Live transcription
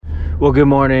Well, good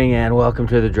morning and welcome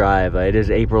to The Drive. It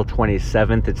is April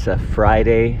 27th. It's a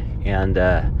Friday and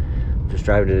just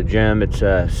driving to the gym. It's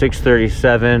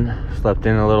 6:37. Slept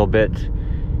in a little bit.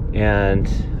 And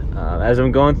as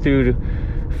I'm going through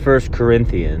 1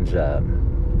 Corinthians, there's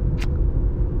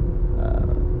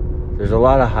a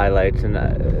lot of highlights.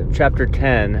 In chapter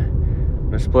 10, I'm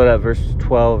going to split up verses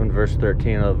 12 and verse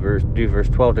 13. I'll do verse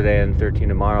 12 today and 13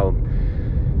 tomorrow,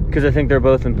 because I think they're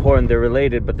both important. They're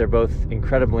related, but they're both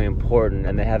incredibly important,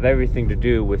 and they have everything to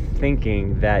do with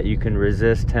thinking that you can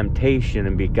resist temptation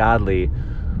and be godly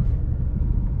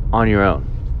on your own.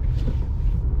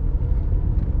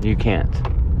 You can't.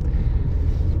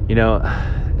 You know,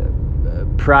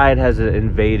 pride has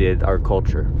invaded our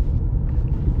culture,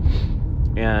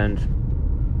 and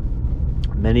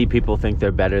many people think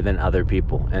they're better than other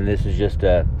people, and this is just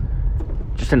an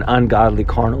ungodly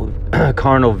carnal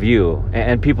view,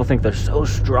 and people think they're so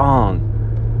strong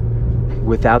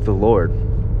without the Lord,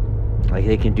 like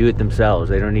they can do it themselves,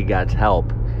 they don't need God's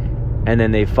help, and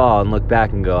then they fall and look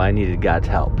back and go, I needed God's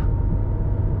help.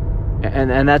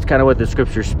 And that's kind of what the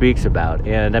scripture speaks about.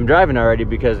 And I'm driving already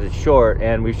because it's short,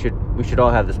 and we should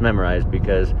all have this memorized,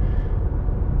 because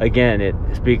again, it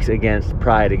speaks against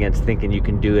pride, against thinking you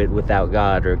can do it without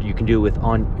God, or you can do it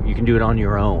on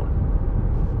your own.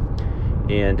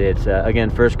 And it's,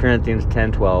 again, 1 Corinthians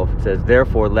 10:12. It says,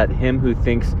 therefore, let him who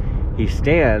thinks he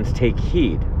stands take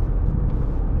heed,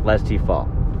 lest he fall.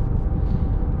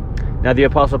 Now, the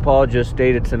Apostle Paul just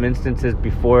stated some instances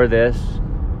before this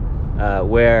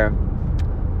where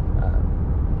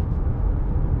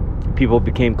people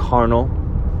became carnal,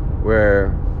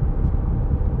 where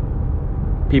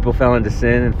people fell into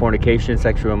sin and fornication,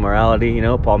 sexual immorality. You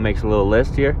know, Paul makes a little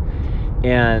list here.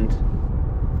 And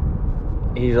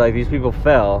he's like, these people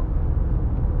fell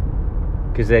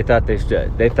because they thought they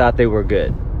stood. They thought they were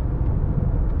good.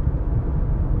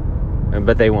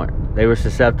 But they weren't. They were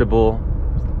susceptible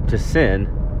to sin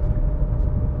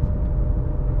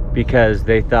because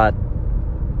they thought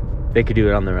they could do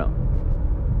it on their own.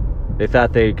 They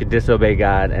thought they could disobey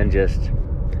God and just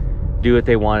do what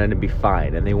they wanted and be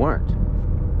fine, and they weren't.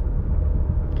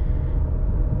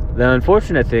 The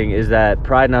unfortunate thing is that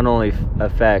pride not only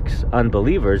affects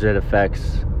unbelievers, it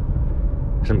affects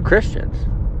some Christians.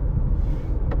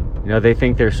 You know, they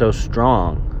think they're so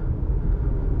strong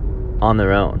on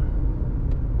their own.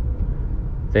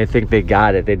 They think they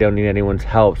got it. They don't need anyone's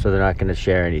help, so they're not going to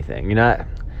share anything. You know,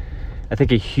 I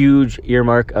think a huge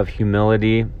earmark of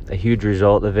humility, a huge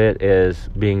result of it, is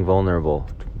being vulnerable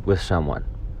with someone.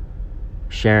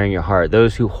 Sharing your heart.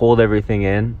 Those who hold everything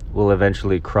in will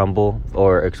eventually crumble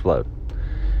or explode.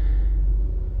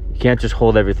 You can't just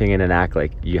hold everything in and act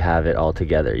like you have it all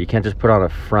together. You can't just put on a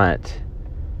front,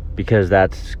 because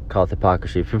that's called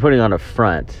hypocrisy. If you're putting on a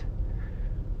front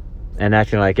and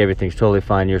acting like everything's totally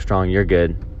fine, you're strong, you're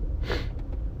good,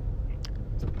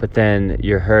 but then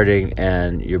you're hurting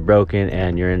and you're broken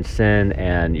and you're in sin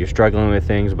and you're struggling with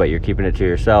things, but you're keeping it to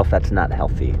yourself, that's not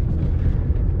healthy.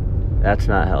 That's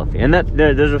not healthy. And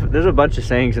there's a bunch of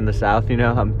sayings in the South. You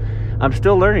know, I'm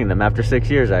still learning them after 6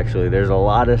 years. Actually, there's a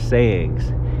lot of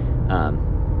sayings,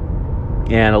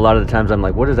 and a lot of the times I'm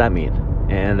like, what does that mean?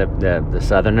 And the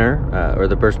Southerner or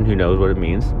the person who knows what it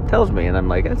means tells me, and I'm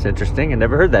like, that's interesting. I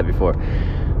never heard that before.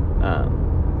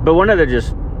 But one of the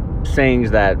just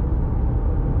sayings that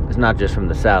is not just from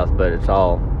the South, but it's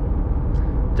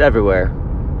everywhere.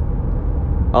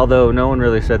 Although no one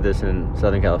really said this in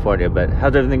Southern California, but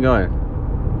how's everything going?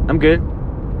 I'm good.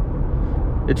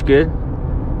 It's good.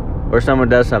 Or someone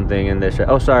does something and they say,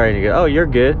 oh, sorry, and you go, oh, you're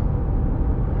good.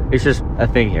 It's just a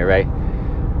thing here, right?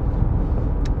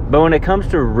 But when it comes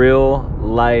to real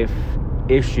life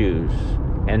issues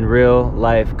and real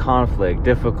life conflict,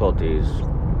 difficulties,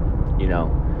 you know,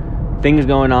 things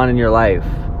going on in your life,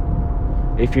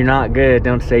 if you're not good,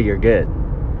 don't say you're good.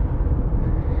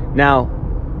 Now,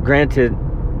 granted,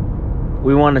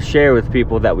 we want to share with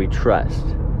people that we trust.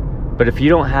 But if you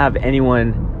don't have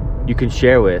anyone you can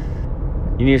share with,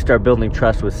 you need to start building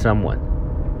trust with someone.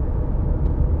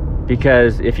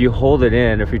 Because if you hold it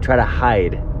in, if you try to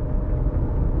hide,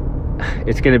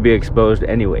 it's going to be exposed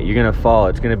anyway. You're going to fall.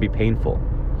 It's going to be painful.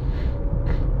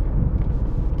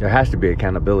 There has to be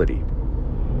accountability.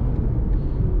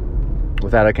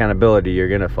 Without accountability, you're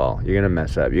going to fall. You're going to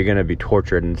mess up. You're going to be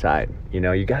tortured inside. You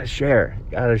know, you got to share.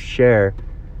 You got to share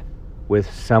with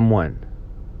someone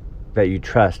that you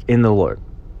trust in the Lord.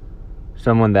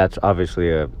 Someone that's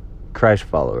obviously a Christ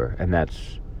follower and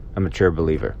that's a mature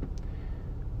believer.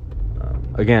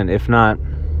 Again, if not,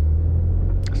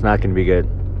 it's not going to be good.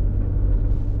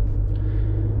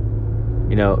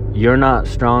 You know, you're not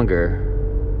stronger.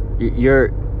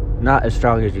 You're not as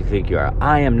strong as you think you are.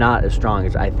 I am not as strong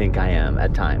as I think I am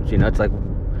at times. It's like,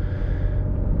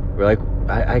 we're like,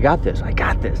 I got this.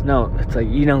 No, it's like,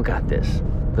 you don't got this.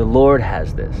 The Lord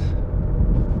has this.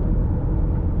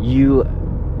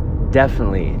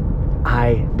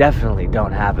 I definitely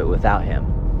don't have it without him.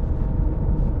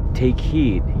 Take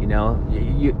heed,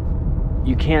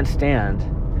 you can't stand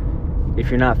if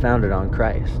you're not founded on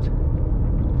Christ.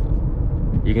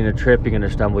 You're going to trip, you're going to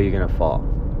stumble, you're going to fall.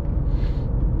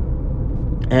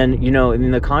 And,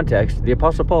 in the context, the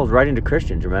Apostle Paul is writing to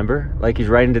Christians, remember? Like, he's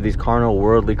writing to these carnal,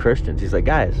 worldly Christians. He's like,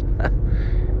 guys,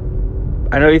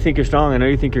 I know you think you're strong, I know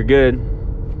you think you're good,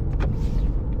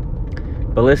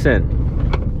 but listen,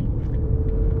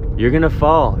 you're going to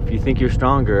fall if you think you're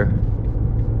stronger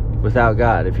without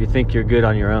God. If you think you're good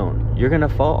on your own, you're going to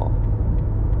fall.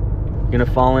 You're going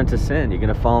to fall into sin. You're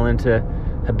going to fall into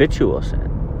habitual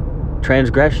sin,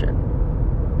 transgression.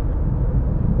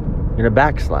 You're going to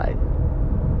backslide.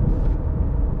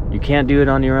 You can't do it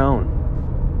on your own.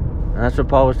 And that's what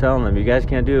Paul was telling them. You guys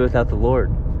can't do it without the Lord.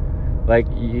 Like,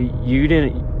 you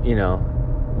didn't,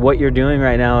 what you're doing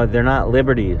right now, they're not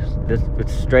liberties.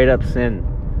 It's straight up sin.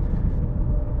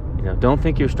 Don't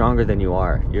think you're stronger than you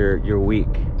are. You're weak.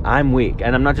 I'm weak.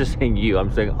 And I'm not just saying you.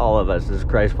 I'm saying all of us as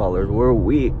Christ followers. We're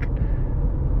weak.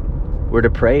 We're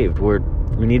depraved. We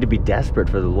need to be desperate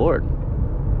for the Lord.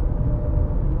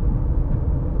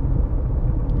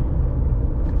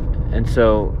 And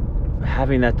so,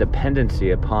 having that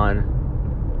dependency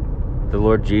upon the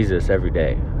Lord Jesus every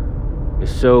day is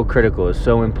so critical, is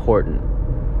so important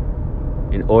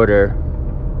in order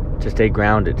to stay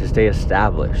grounded, to stay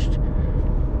established,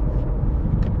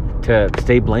 to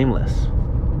stay blameless,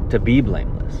 to be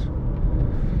blameless.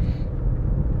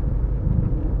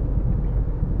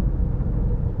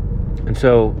 And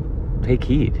so, take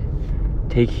heed.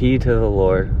 Take heed to the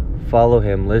Lord. Follow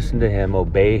him, listen to him,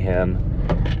 obey him,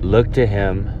 look to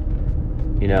him,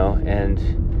 and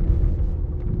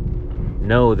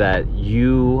know that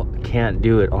you can't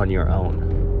do it on your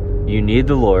own. You need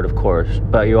the Lord, of course,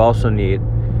 but you also need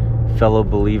fellow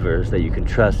believers that you can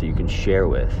trust, that you can share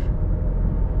with.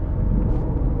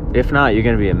 If not, you're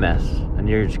going to be a mess, and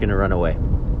you're just going to run away.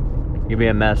 You'll be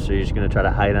a mess, or you're just going to try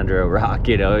to hide under a rock.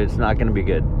 It's not going to be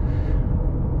good.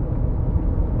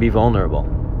 Be vulnerable.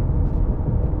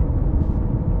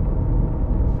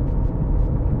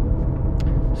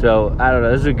 So, I don't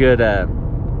know, this is a good,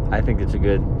 I think it's a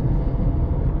good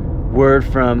word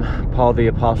from Paul the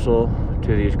Apostle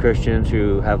to these Christians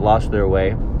who have lost their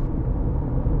way,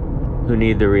 who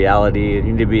need the reality,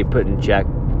 need to be put in check.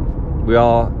 We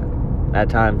all, at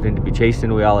times, need to be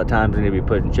chastened. We all, at times, need to be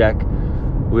put in check.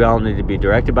 We all need to be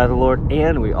directed by the Lord,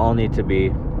 and we all need to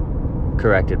be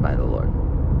corrected by the Lord.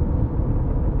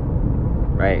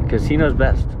 Right? Because he knows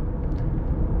best.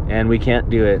 And we can't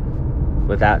do it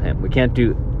without him. We can't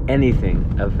do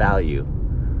anything of value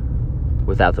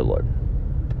without the Lord.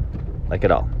 Like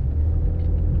at all.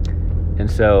 And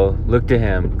so, look to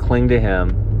him, cling to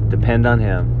him, depend on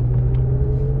him,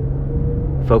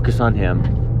 focus on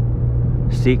him,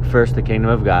 seek first the kingdom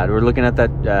of God. We're looking at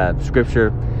that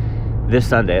scripture this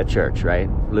Sunday at church, right?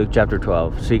 Luke chapter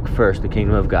 12, seek first the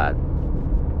kingdom of God.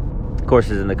 Of course,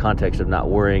 is in the context of not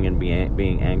worrying and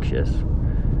being anxious.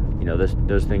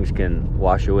 Those things can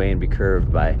wash away and be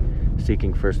curbed by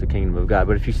seeking first the kingdom of God.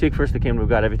 But if you seek first the kingdom of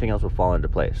God, everything else will fall into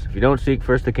place. If you don't seek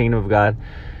first the kingdom of God,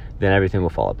 then everything will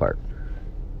fall apart.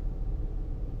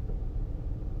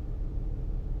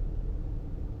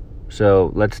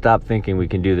 So let's stop thinking we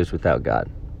can do this without God.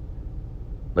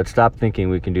 Let's stop thinking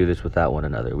we can do this without one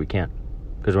another. We can't,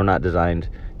 because we're not designed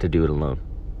to do it alone.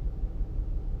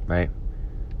 Right?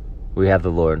 We have the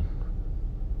Lord,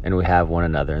 and we have one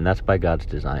another, and that's by God's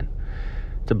design.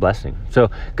 It's a blessing. So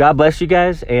God bless you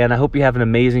guys, and I hope you have an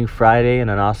amazing Friday and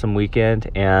an awesome weekend,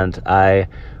 and I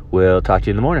will talk to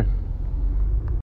you in the morning.